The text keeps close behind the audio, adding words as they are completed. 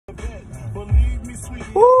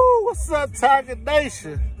Woo, what's up, Tiger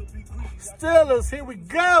Nation? Steelers, here we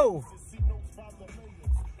go.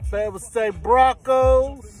 Favorite State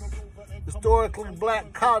Broncos. Historically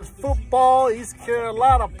black college football. East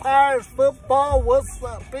Carolina Pirates football. What's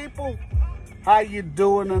up, people? How you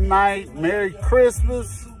doing tonight? Merry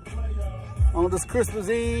Christmas. On this Christmas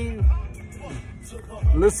Eve.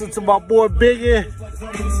 Listen to my boy Biggie.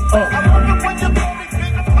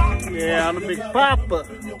 Yeah, I'm the Big Papa.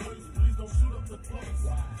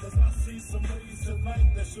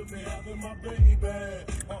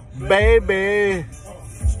 Baby.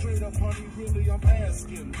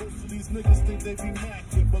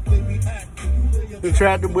 They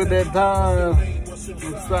tried to win that time.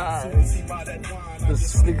 To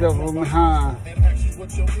sneak up from behind.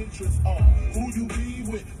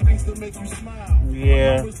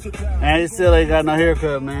 Yeah. And he still ain't got no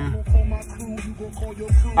haircut, man.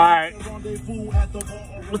 Alright.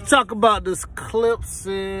 Let's talk about this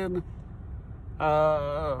Clemson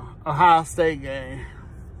Ohio State game.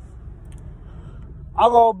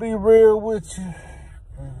 I'm gonna be real with you.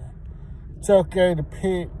 It's okay to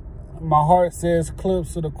pick. My heart says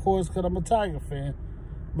Clemson, of course, because I'm a Tiger fan.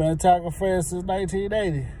 Been a Tiger fan since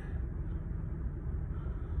 1980.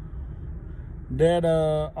 That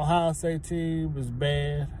Ohio State team is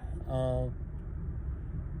bad.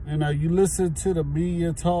 You know, you listen to the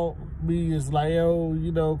media talk. Media's like, oh,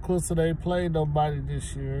 you know, Clemson ain't played nobody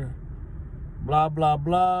this year. Blah, blah,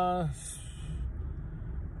 blah.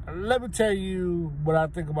 Let me tell you what I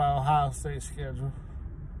think about Ohio State's schedule.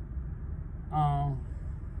 I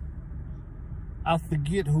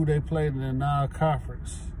forget who they played in the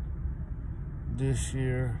non-conference this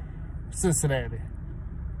year. Cincinnati.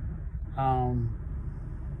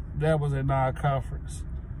 That was a non-conference.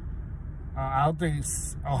 I don't think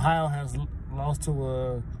Ohio has lost to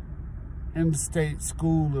a in-state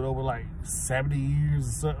school in over like 70 years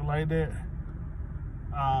or something like that.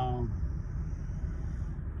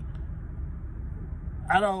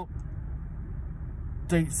 I don't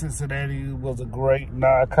think Cincinnati was a great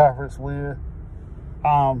non-conference win.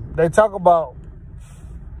 They talk about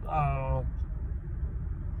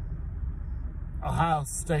Ohio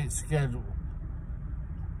State's schedule.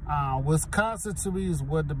 Wisconsin to me is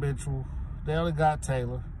one-dimensional. They only got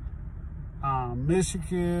Taylor.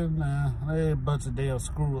 Michigan, they had a bunch of damn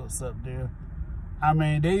screw-ups up there. I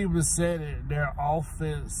mean, they even said it. Their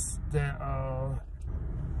offense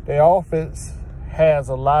has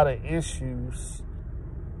a lot of issues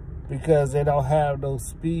because they don't have no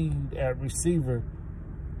speed at receiver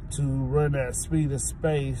to run that speed of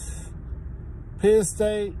space. Penn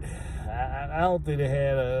State, I don't think they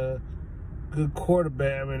had a good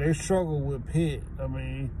quarterback. I mean, they struggled with Pitt. I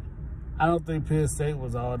mean, I don't think Penn State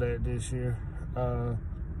was all that this year. I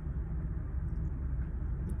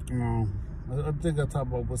think I talked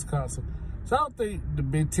about Wisconsin. So I don't think the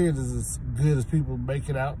Big Ten is as good as people make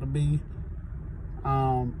it out to be.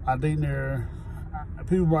 I think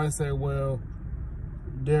people might say, well,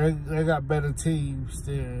 they got better teams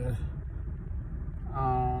than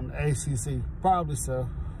ACC. Probably so.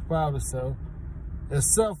 Probably so.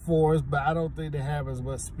 It's up for us, but I don't think they have as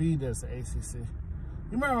much speed as the ACC.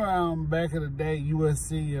 You remember back in the day,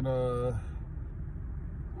 USC and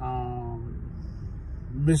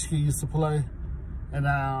Michigan used to play, and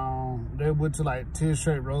they went to like 10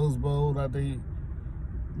 straight Rose Bowls. I think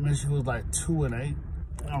Michigan was like 2-8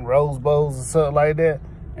 on Rose Bowls or something like that.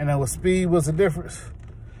 And then with speed was the difference.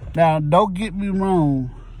 Now, don't get me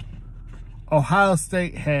wrong. Ohio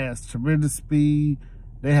State has tremendous speed.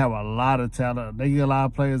 They have a lot of talent. They get a lot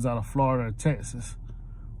of players out of Florida and Texas.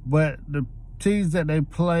 But the teams that they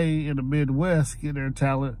play in the Midwest get their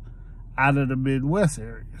talent out of the Midwest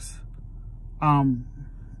areas. I'm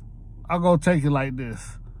going to take it like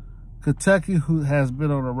this. Kentucky, who has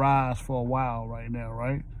been on the rise for a while right now,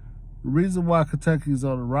 right? The reason why Kentucky's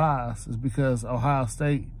on the rise is because Ohio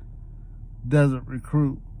State doesn't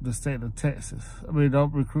recruit the state of Texas. I mean,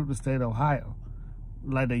 don't recruit the state of Ohio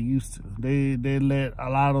like they used to. They let a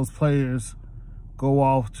lot of those players go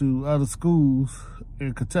off to other schools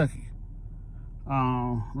in Kentucky.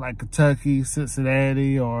 Like Kentucky,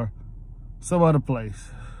 Cincinnati, or some other place.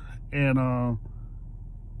 And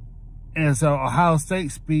so Ohio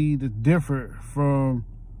State speed is different from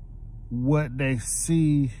what they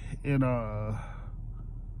see in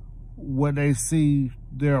what they see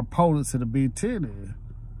their opponents in the Big Ten in.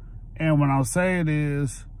 And what I'm saying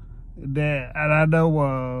is that, and I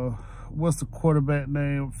know what's the quarterback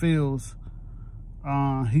name? Fields.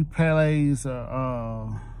 He plays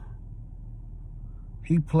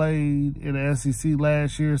he played in the SEC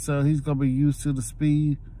last year, so he's gonna be used to the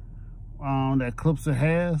speed that Clemson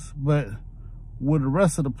has. But what the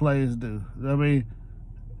rest of the players do. I mean,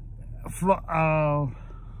 Ohio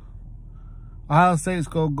State's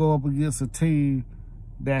going to go up against a team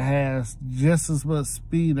that has just as much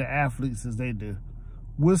speed and athletes as they do.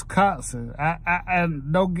 Wisconsin,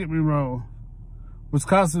 and don't get me wrong,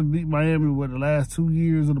 Wisconsin beat Miami with the last 2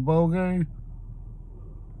 years of the bowl game.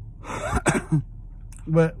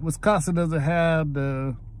 But Wisconsin doesn't have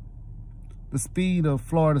the speed of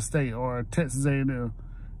Florida State or Texas A&M.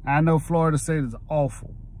 I know Florida State is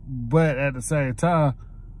awful, but at the same time,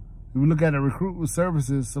 if you look at the recruitment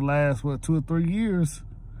services the last, 2 or 3 years,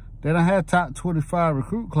 they don't have top 25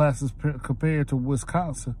 recruit classes compared to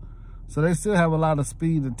Wisconsin. So they still have a lot of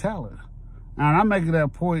speed and talent. And I'm making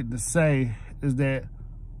that point to say is that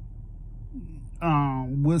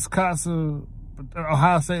Wisconsin,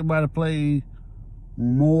 Ohio State might have played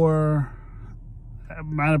better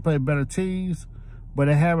teams, but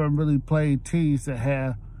they haven't really played teams that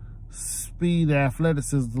have speed and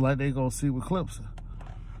athleticism like they're going to see with Clemson.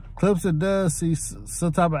 Clemson does see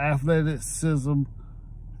some type of athleticism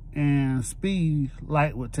and speed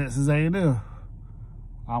like with Texas A&M.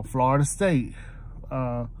 Florida State,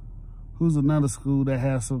 who's another school that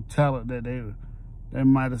has some talent that they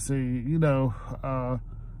might have seen. You know,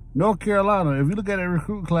 North Carolina, if you look at their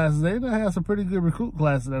recruit classes, they have some pretty good recruit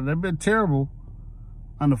classes. Now, they've been terrible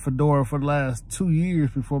under Fedora for the last 2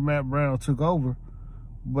 years before Matt Brown took over.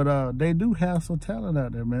 But they do have some talent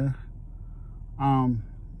out there, man.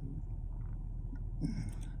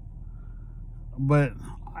 But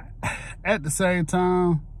at the same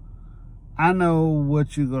time, I know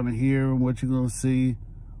what you're going to hear and what you're going to see,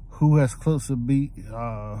 who has Clemson beat.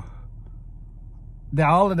 All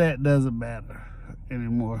of that doesn't matter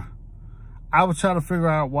anymore. I was trying to figure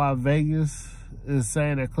out why Vegas is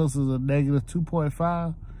saying that Clemson's a negative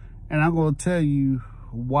 2.5, and I'm going to tell you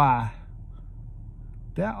why.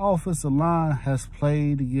 That offensive line has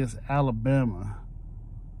played against Alabama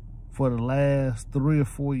for the last 3 or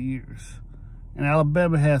 4 years. And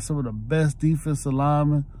Alabama has some of the best defensive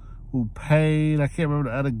linemen who paid. I can't remember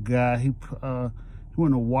the other guy. He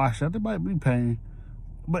went to Washington. I think it might be Payne.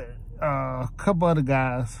 But a couple other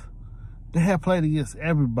guys, they have played against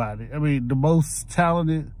everybody. I mean, the most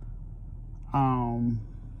talented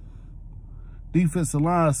defensive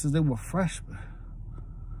line since they were freshmen.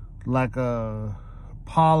 Like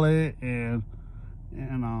Pollard and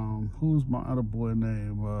who's my other boy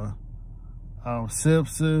name?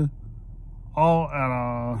 Simpson.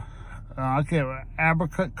 I can't remember,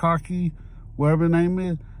 Abercrombie, whatever the name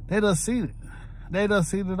is. They done seen it. They done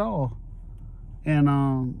seen it all. And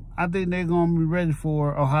I think they're going to be ready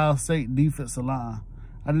for Ohio State defensive line.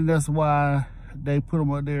 I think that's why they put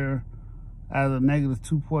them up there as a negative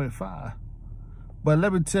 2.5. But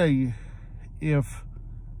let me tell you, if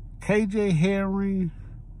KJ Henry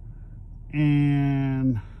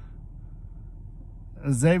and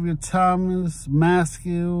Xavier Thomas,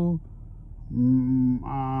 Maskill,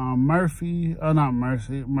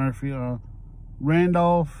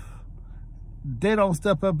 Randolph, they don't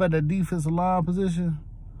step up at the defensive line position,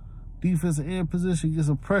 defensive end position, get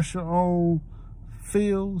some pressure on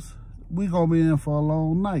Fields, we going to be in for a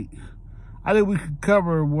long night. I think we could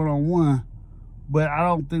cover one-on-one, but I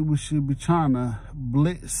don't think we should be trying to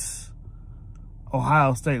blitz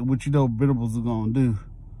Ohio State, which you know Venables are going to do.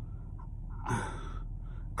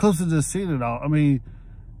 Clemson just seen it all. I mean,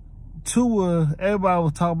 Tua, everybody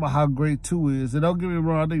was talking about how great Tua is. And don't get me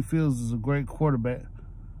wrong, I think Fields is a great quarterback.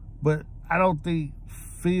 But I don't think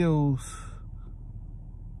Fields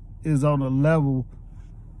is on the level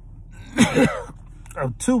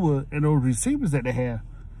of Tua and those receivers that they have.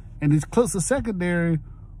 And this Clemson secondary,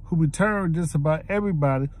 who returned just about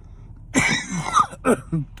everybody,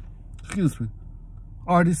 excuse me,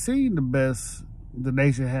 already seen the best the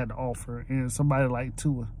nation had to offer in somebody like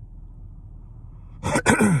Tua.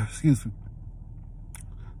 Excuse me.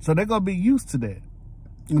 So they're gonna be used to that.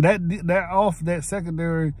 That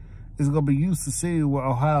secondary is gonna be used to seeing what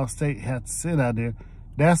Ohio State had to sit out there.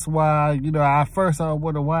 That's why, you know, I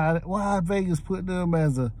wonder why Vegas put them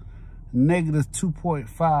as a negative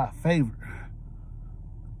 2.5 favorite.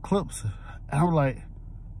 Clemson. And I'm like,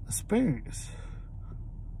 experience.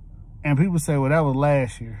 And people say, well, that was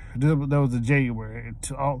last year. That was in January.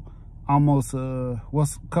 Almost,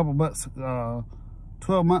 what's a couple months, 12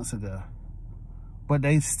 months ago. But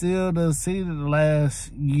they still done seen it the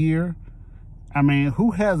last year. I mean, who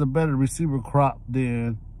has a better receiver crop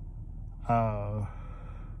than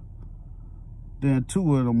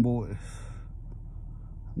two of them boys?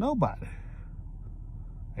 Nobody.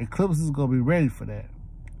 And Clemson's going to be ready for that.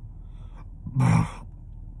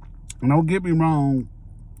 And don't get me wrong,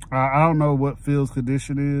 I don't know what Fields'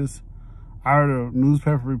 condition is. I heard a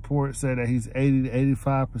newspaper report say that he's 80 to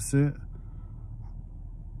 85%.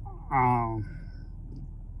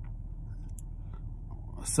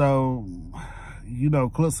 So, you know,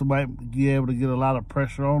 Clemson might be able to get a lot of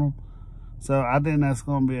pressure on him. So I think that's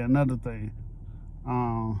going to be another thing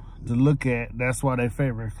to look at. That's why they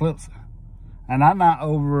favor Clemson. And I'm not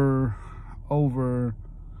over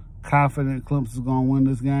confident Clemson's going to win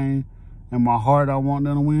this game. In my heart, I want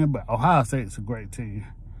them to win, but Ohio State's a great team.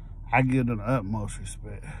 I give them the utmost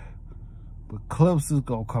respect. But Clemson's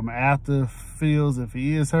going to come after Fields if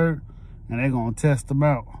he is hurt, and they're going to test him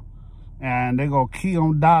out. And they're going to key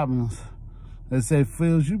on Dobbins. They say,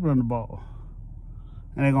 Fields, you run the ball.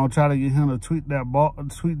 And they're going to try to get him to tweak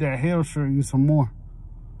that hamstring some more.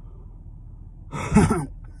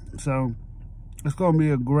 So, it's going to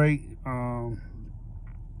be a great...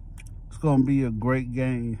 it's going to be a great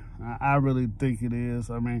game. I really think it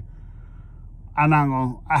is. I mean, I'm not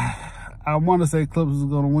going to... I want to say Clemson's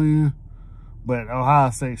going to win, but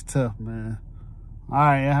Ohio State's tough, man. All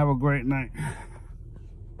right, have a great night.